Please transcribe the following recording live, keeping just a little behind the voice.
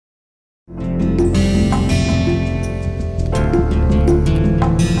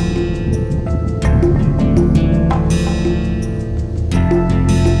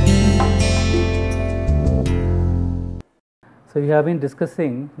So, we have been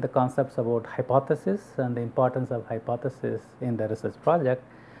discussing the concepts about hypothesis and the importance of hypothesis in the research project,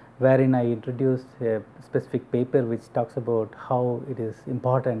 wherein I introduced a specific paper which talks about how it is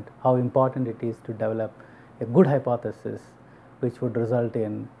important, how important it is to develop a good hypothesis which would result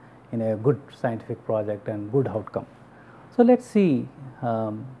in a good scientific project and good outcome. So, let us see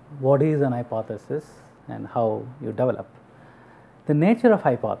what is an hypothesis and how you develop. The nature of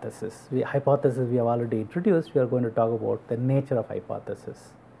hypothesis, hypothesis we have already introduced, we are going to talk about the nature of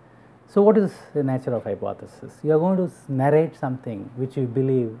hypothesis. So, what is the nature of hypothesis? You are going to narrate something which you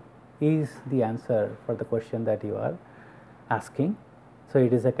believe is the answer for the question that you are asking. So,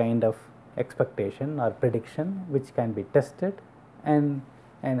 it is a kind of expectation or prediction which can be tested and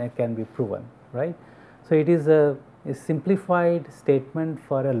it can be proven, right. So, it is a simplified statement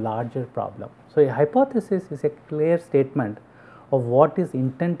for a larger problem. So, a hypothesis is a clear statement of what is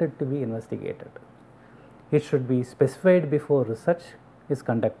intended to be investigated. It should be specified before research is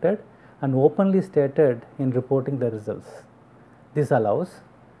conducted and openly stated in reporting the results. This allows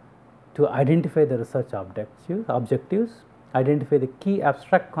to identify the research objectives, identify the key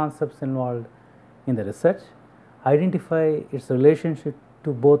abstract concepts involved in the research, identify its relationship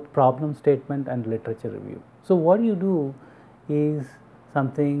to both problem statement and literature review. So, what you do is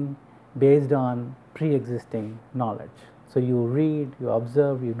something based on pre-existing knowledge. So, you read, you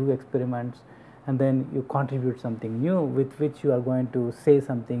observe, you do experiments, and then you contribute something new with which you are going to say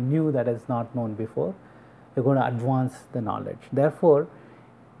something new that is not known before. You are going to advance the knowledge. Therefore,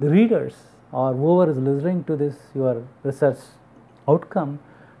 the readers or whoever is listening to this your research outcome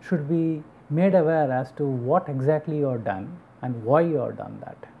should be made aware as to what exactly you have done and why you have done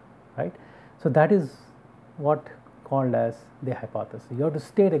that, right. So, that is what called as the hypothesis. You have to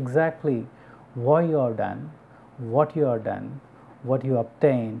state exactly why you have done, what you have done, what you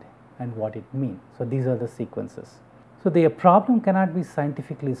obtained, and what it means. So, these are the sequences. So, the problem cannot be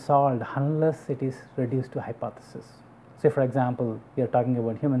scientifically solved unless it is reduced to hypothesis. Say for example, we are talking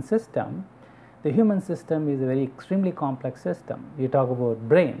about human system. The human system is a very extremely complex system. You talk about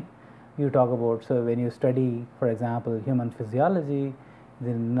brain, you talk about, so when you study for example human physiology, the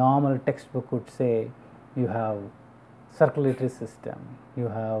normal textbook would say you have circulatory system, you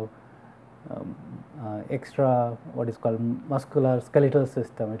have extra what is called muscular skeletal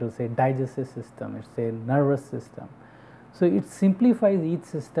system, it will say digestive system, it will say nervous system. So, it simplifies each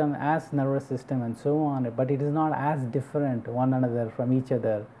system as nervous system and so on, but it is not as different one another from each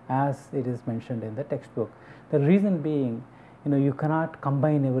other as it is mentioned in the textbook. The reason being, you cannot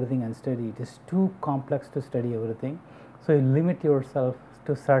combine everything and study, it is too complex to study everything. So, you limit yourself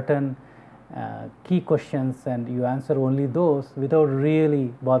to certain key questions and you answer only those without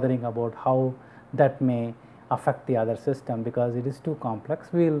really bothering about how that may affect the other system, because it is too complex.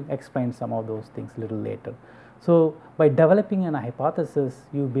 We will explain some of those things a little later. So, by developing a hypothesis,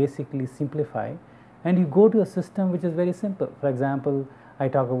 you basically simplify and you go to a system which is very simple. For example, I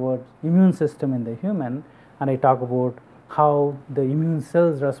talk about immune system in the human and I talk about how the immune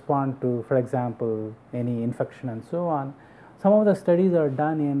cells respond to, for example, any infection and so on. Some of the studies are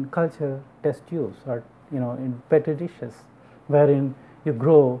done in culture test tubes or in petri dishes, wherein you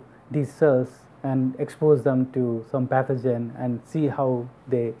grow these cells and expose them to some pathogen and see how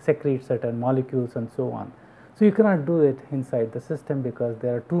they secrete certain molecules and so on. So, you cannot do it inside the system because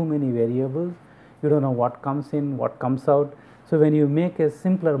there are too many variables, you do not know what comes in, what comes out. So, when you make a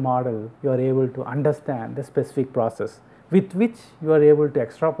simpler model, you are able to understand the specific process with which you are able to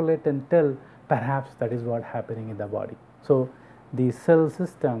extrapolate and tell perhaps that is what is happening in the body. So, the cell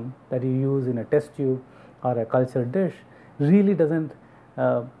system that you use in a test tube or a culture dish really does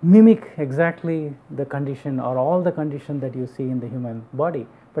not mimic exactly the condition or all the condition that you see in the human body,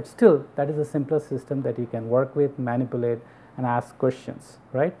 but still that is the simplest system that you can work with, manipulate and ask questions,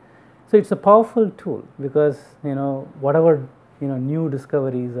 right. So, it is a powerful tool because whatever new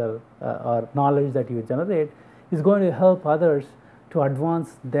discoveries or knowledge that you generate is going to help others to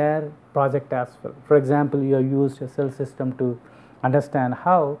advance their project as well. For example, you have used a cell system to understand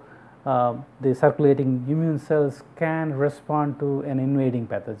how the circulating immune cells can respond to an invading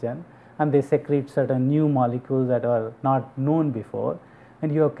pathogen and they secrete certain new molecules that are not known before,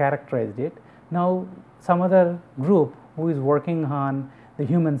 and you have characterized it. Now, some other group who is working on the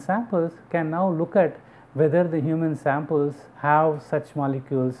human samples can now look at whether the human samples have such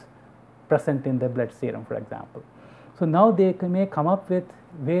molecules present in the blood serum, for example. So, now they may come up with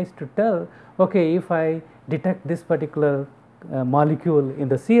ways to tell, okay, if I detect this particular molecule in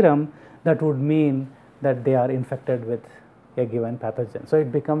the serum, that would mean that they are infected with a given pathogen. So,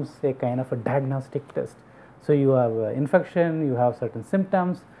 it becomes a kind of a diagnostic test. So, you have infection, you have certain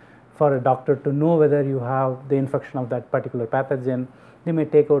symptoms, for a doctor to know whether you have the infection of that particular pathogen, they may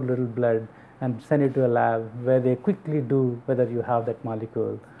take out little blood and send it to a lab where they quickly do whether you have that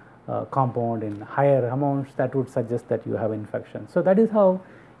molecule compound in higher amounts that would suggest that you have infection. So that is how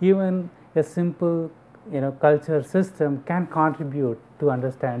even a simple culture system can contribute to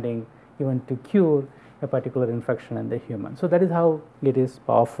understanding, even to cure a particular infection in the human. So that is how it is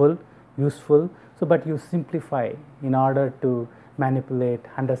powerful, useful. So but you simplify in order to manipulate,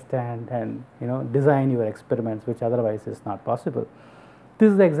 understand, and design your experiments, which otherwise is not possible.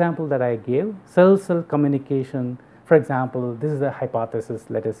 This is the example that I gave. Cell-cell communication, for example, this is a hypothesis,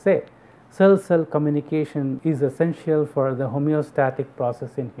 let us say. Cell-cell communication is essential for the homeostatic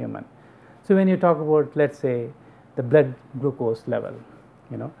process in human. So when you talk about, let's say, the blood glucose level,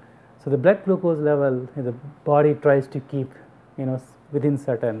 so the blood glucose level, the body tries to keep, within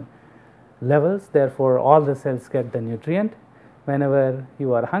certain levels. Therefore, all the cells get the nutrient. Whenever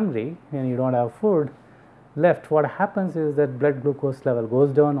you are hungry and you don't have food left, what happens is that blood glucose level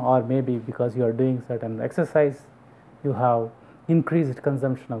goes down, or maybe because you are doing certain exercise, you have increased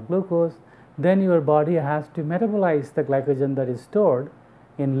consumption of glucose. Then your body has to metabolize the glycogen that is stored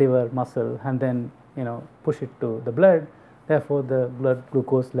in liver, muscle, and then push it to the blood. Therefore, the blood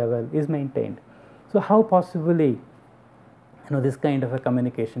glucose level is maintained. So how possibly this kind of a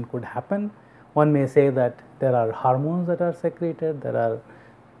communication could happen? One may say that there are hormones that are secreted,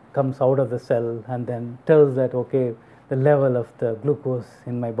 comes out of the cell and then tells that, okay, the level of the glucose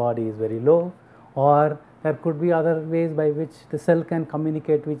in my body is very low, or there could be other ways by which the cell can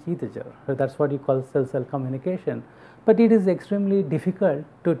communicate with each other. So that's what you call cell-cell communication. But it is extremely difficult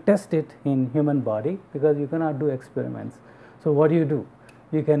to test it in human body because you cannot do experiments. So what do?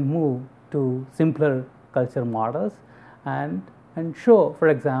 You can move to simpler culture models and show, for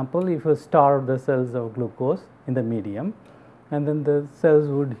example, if you starve the cells of glucose in the medium, and then the cells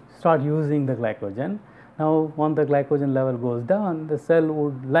would start using the glycogen. Now, when the glycogen level goes down, the cell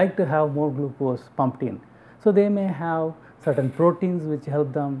would like to have more glucose pumped in. So they may have certain proteins which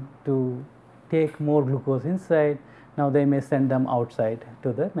help them to take more glucose inside. Now they may send them outside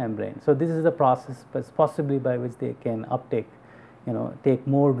to the membrane. So this is the process possibly by which they can uptake, take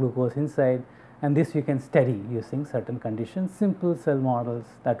more glucose inside, and this you can study using certain conditions, simple cell models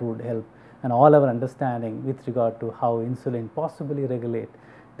that would help. And all our understanding with regard to how insulin possibly regulate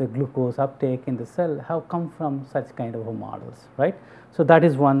the glucose uptake in the cell have come from such kind of models, right? So that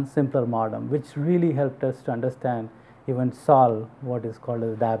is one simpler model which really helped us to understand, even solve what is called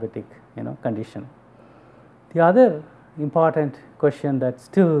as diabetic condition. The other important question that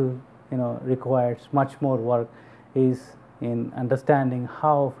still requires much more work is in understanding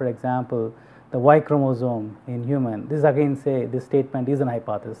how, for example, the Y chromosome in human, this again say this statement is an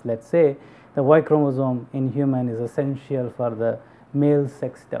hypothesis. Let's say the Y chromosome in human is essential for the male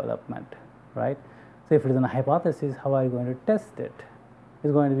sex development, right? So if it is a hypothesis, how are you going to test it?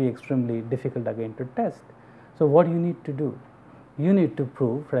 It's going to be extremely difficult again to test. So what you need to do? You need to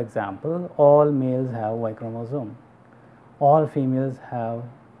prove, for example, all males have Y chromosome, all females have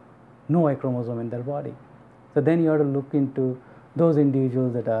no Y chromosome in their body. So then you have to look into those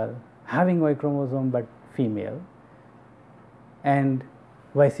individuals that are having Y chromosome but female, and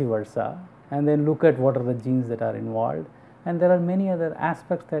vice versa, and then look at what are the genes that are involved. And there are many other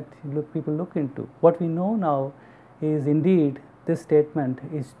aspects that people look into. What we know now is indeed this statement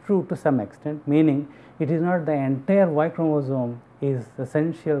is true to some extent, meaning it is not the entire Y chromosome is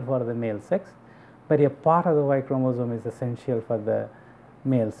essential for the male sex, but a part of the Y chromosome is essential for the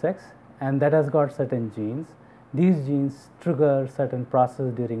male sex, and that has got certain genes. These genes trigger certain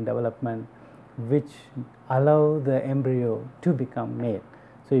process during development which allow the embryo to become male.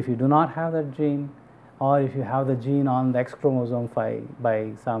 So if you do not have that gene, or if you have the gene on the X chromosome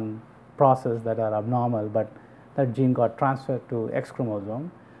by some process that are abnormal, but that gene got transferred to X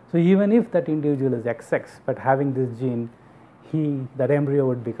chromosome. So even if that individual is XX, but having this gene, that embryo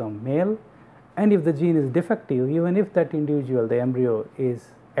would become male. And if the gene is defective, even if that individual, the embryo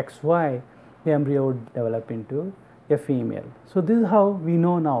is XY, the embryo would develop into a female. So this is how we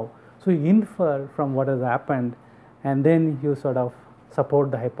know now. So you infer from what has happened, and then you sort of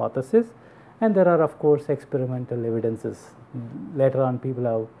support the hypothesis. And there are of course experimental evidences. Later on people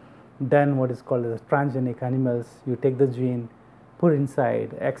have done what is called as transgenic animals. You take the gene, put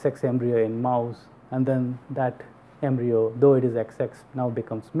inside XX embryo in mouse, and then that embryo, though it is XX, now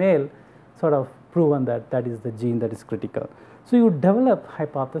becomes male, sort of proven that that is the gene that is critical. So you develop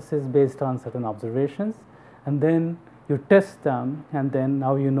hypotheses based on certain observations, and then you test them, and then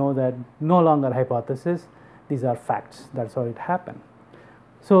now you know that no longer hypothesis, these are facts. That's how it happened.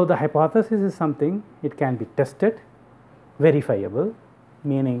 So the hypothesis is something, it can be tested, verifiable,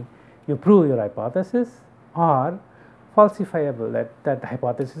 meaning you prove your hypothesis, or falsifiable, that the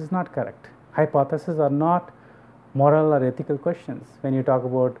hypothesis is not correct. Hypotheses are not moral or ethical questions. When you talk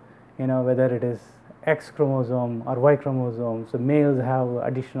about, whether it is X chromosome or Y chromosome, so males have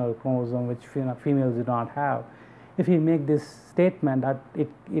additional chromosome which females do not have. If you make this statement, that it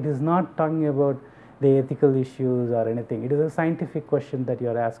is not talking about the ethical issues or anything. It is a scientific question that you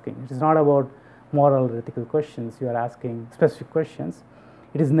are asking. It is not about moral or ethical questions. You are asking specific questions.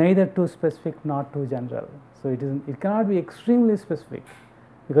 It is neither too specific nor too general. So it cannot be extremely specific,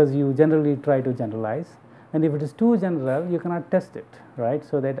 because you generally try to generalize, and if it is too general, you cannot test it, right?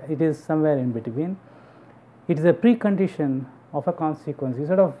 So that it is somewhere in between. It is a precondition of a consequence. You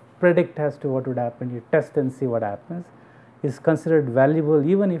sort of predict as to what would happen, you test and see what happens, is considered valuable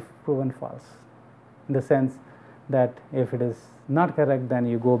even if proven false, in the sense that if it is not correct, then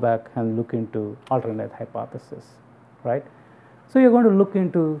you go back and look into alternate hypothesis, right? So you are going to look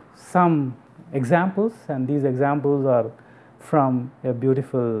into some examples, and these examples are from a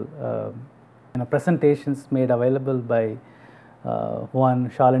beautiful presentations made available by one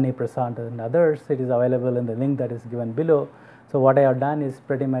Shalini Prasad and others. It is available in the link that is given below. So what I have done is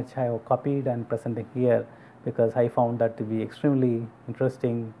pretty much I have copied and presented here, because I found that to be extremely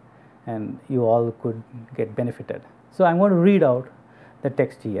interesting and you all could get benefited. So I am going to read out the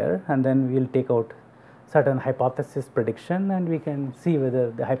text here, and then we will take out certain hypothesis prediction, and we can see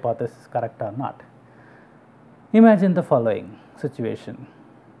whether the hypothesis is correct or not. Imagine the following situation.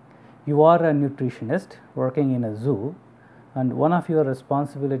 You are a nutritionist working in a zoo, and one of your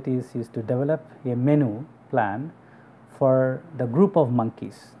responsibilities is to develop a menu plan for the group of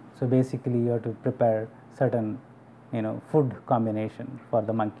monkeys. So basically you have to prepare certain food combination for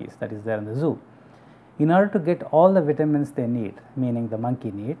the monkeys that is there in the zoo. In order to get all the vitamins they need, meaning the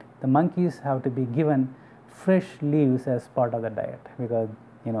monkey need, the monkeys have to be given fresh leaves as part of the diet, because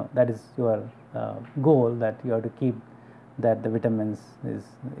that is your goal, that you have to keep that the vitamins is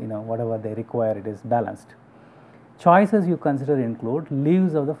whatever they require, it is balanced. Choices you consider include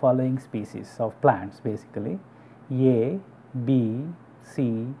leaves of the following species of plants, basically A, B,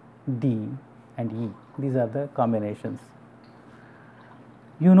 C, D and E. These are the combinations.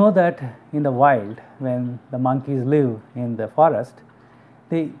 You know that in the wild, when the monkeys live in the forest,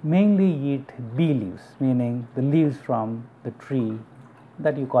 they mainly eat bee leaves, meaning the leaves from the tree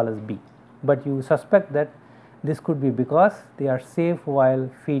that you call as bee. But you suspect that this could be because they are safe while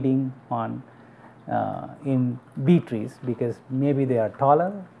feeding on in bee trees, because maybe they are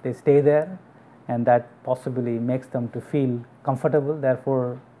taller, they stay there, and that possibly makes them to feel comfortable.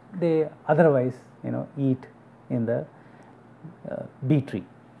 Eat in the bee tree.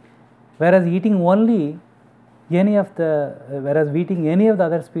 Whereas eating any of the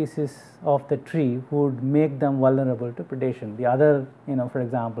other species of the tree would make them vulnerable to predation. The other, for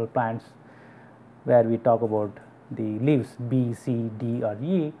example, plants where we talk about the leaves B, C, D or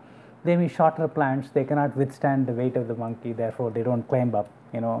E, they may be shorter plants, they cannot withstand the weight of the monkey, therefore they don't climb up,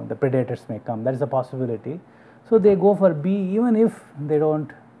 the predators may come, that is a possibility. So they go for B even if they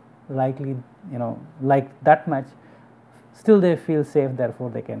don't like that much, still they feel safe,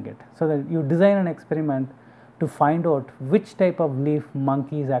 therefore they can get. So that you design an experiment to find out which type of leaf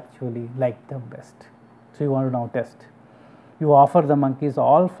monkeys actually like the best. So you want to now test. You offer the monkeys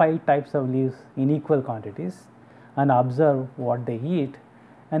all 5 types of leaves in equal quantities and observe what they eat,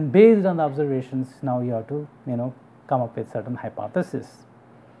 and based on the observations, now you have to come up with certain hypotheses.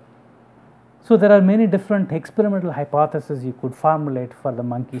 So there are many different experimental hypotheses you could formulate for the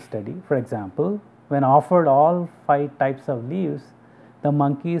monkey study. For example, when offered all 5 types of leaves, the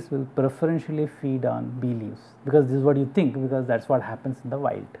monkeys will preferentially feed on bee leaves, because this is what you think, because that's what happens in the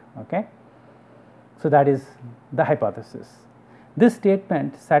wild. Okay? So that is the hypothesis. This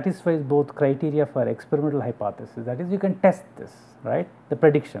statement satisfies both criteria for experimental hypothesis, that is, you can test this, right? The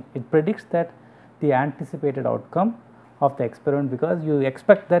prediction, it predicts that the anticipated outcome of the experiment, because you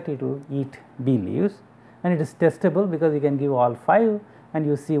expect that it will eat bee leaves, and it is testable because you can give all 5 and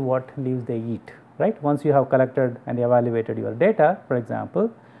you see what leaves they eat, right? Once you have collected and evaluated your data, for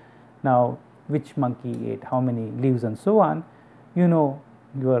example, now which monkey ate how many leaves and so on,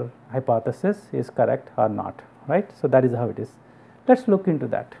 your hypothesis is correct or not, right? So that is how it is. Let's look into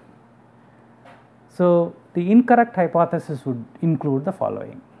that. So the incorrect hypothesis would include the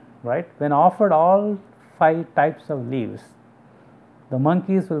following, right? When offered all 5 types of leaves, the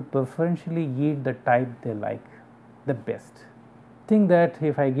monkeys will preferentially eat the type they like the best. Think that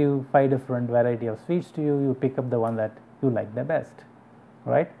if I give 5 different variety of sweets to you, you pick up the one that you like the best,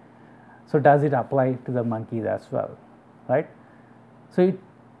 right? So does it apply to the monkeys as well, right? So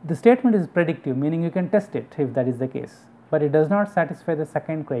the statement is predictive, meaning you can test it if that is the case. but it does not satisfy the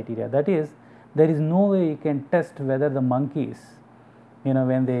second criteria. That is, there is no way you can test whether the monkeys,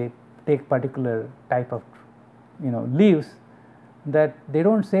 when they take particular type of leaves, that they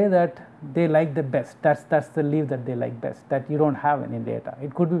don't say that they like the best, that's the leaf that they like best, that you don't have any data.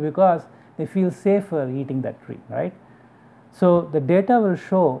 It could be because they feel safer eating that tree, right? So the data will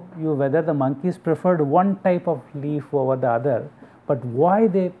show you whether the monkeys preferred one type of leaf over the other, but why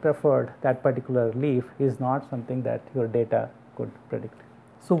they preferred that particular leaf is not something that your data could predict.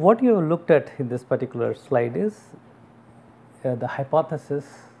 So what you have looked at in this particular slide is the hypothesis,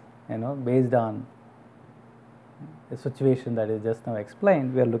 based on a situation that is just now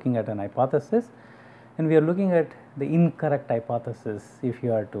explained. We are looking at an hypothesis, and we are looking at the incorrect hypothesis if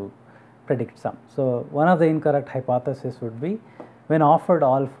you are to predict some. So one of the incorrect hypothesis would be, when offered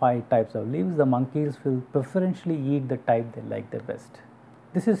all 5 types of leaves, the monkeys will preferentially eat the type they like the best.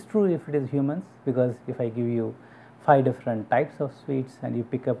 This is true if it is humans, because if I give you 5 different types of sweets and you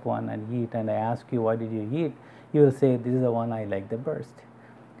pick up one and eat, and I ask you why did you eat, you will say this is the one I like the best.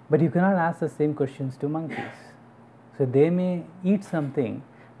 But you cannot ask the same questions to monkeys. So they may eat something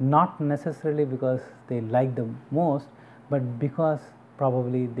not necessarily because they like the most, but because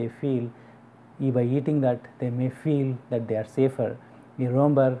probably they feel by eating that they may feel that they are safer. You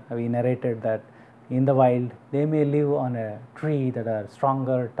remember we narrated that in the wild they may live on a tree that are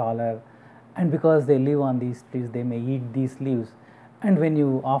stronger, taller, and because they live on these trees they may eat these leaves. And when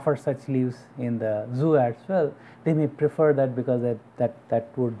you offer such leaves in the zoo as well, they may prefer that because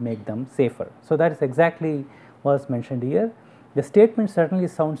that would make them safer. So that is exactly what is mentioned here. The statement certainly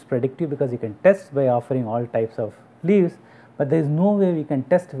sounds predictive because you can test by offering all types of leaves, but there is no way we can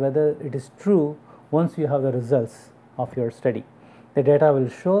test whether it is true once you have the results of your study. The data will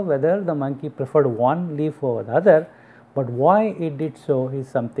show whether the monkey preferred one leaf over the other, but why it did so is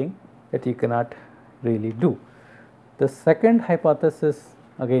something that you cannot really do. The second hypothesis,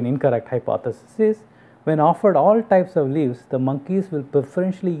 again incorrect hypothesis, is when offered all types of leaves, the monkeys will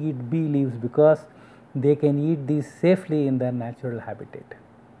preferentially eat bee leaves because they can eat these safely in their natural habitat.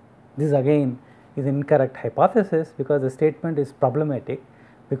 This again is an incorrect hypothesis because the statement is problematic,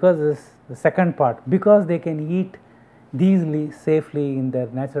 because the second part, because they can eat these leaves safely in their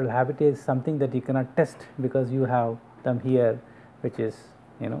natural habitat, is something that you cannot test because you have them here which is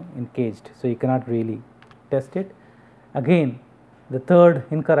encaged, so you cannot really test it. Again, the third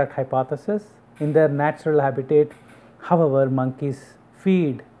incorrect hypothesis, in their natural habitat, however, monkeys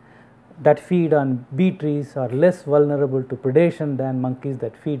that feed on bee trees are less vulnerable to predation than monkeys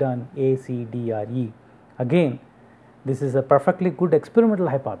that feed on A, C, D or E. Again, this is a perfectly good experimental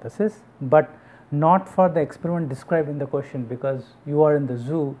hypothesis, but not for the experiment described in the question, because you are in the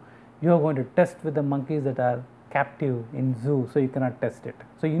zoo, you are going to test with the monkeys that are captive in zoo, so you cannot test it.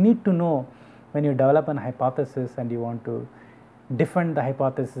 So you need to know when you develop an hypothesis and you want to defend the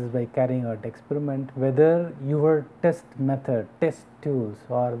hypothesis by carrying out experiment, whether your test method, test tools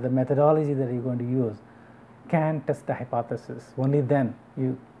or the methodology that you are going to use can test the hypothesis. Only then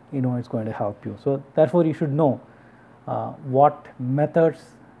you know it's going to help you. So therefore you should know what methods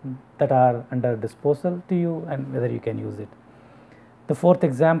that are under disposal to you and whether you can use it. The fourth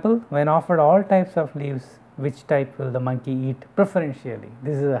example, when offered all types of leaves, which type will the monkey eat preferentially?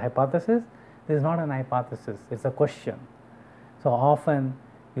 This is a hypothesis. This is not an hypothesis, it's a question. So often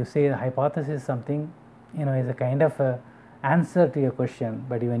you say the hypothesis is something, is a kind of a answer to your question,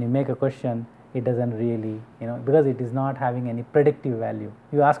 but when you make a question, it doesn't really, because it is not having any predictive value.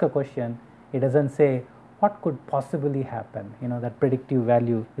 You ask a question, it doesn't say what could possibly happen, that predictive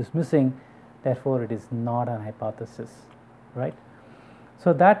value is missing, therefore it is not an hypothesis, right?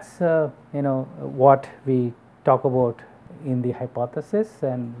 So that's what we talk about in the hypothesis,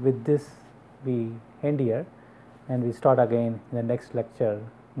 and with this we end here and we start again in the next lecture,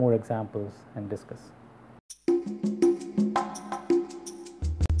 more examples and discuss.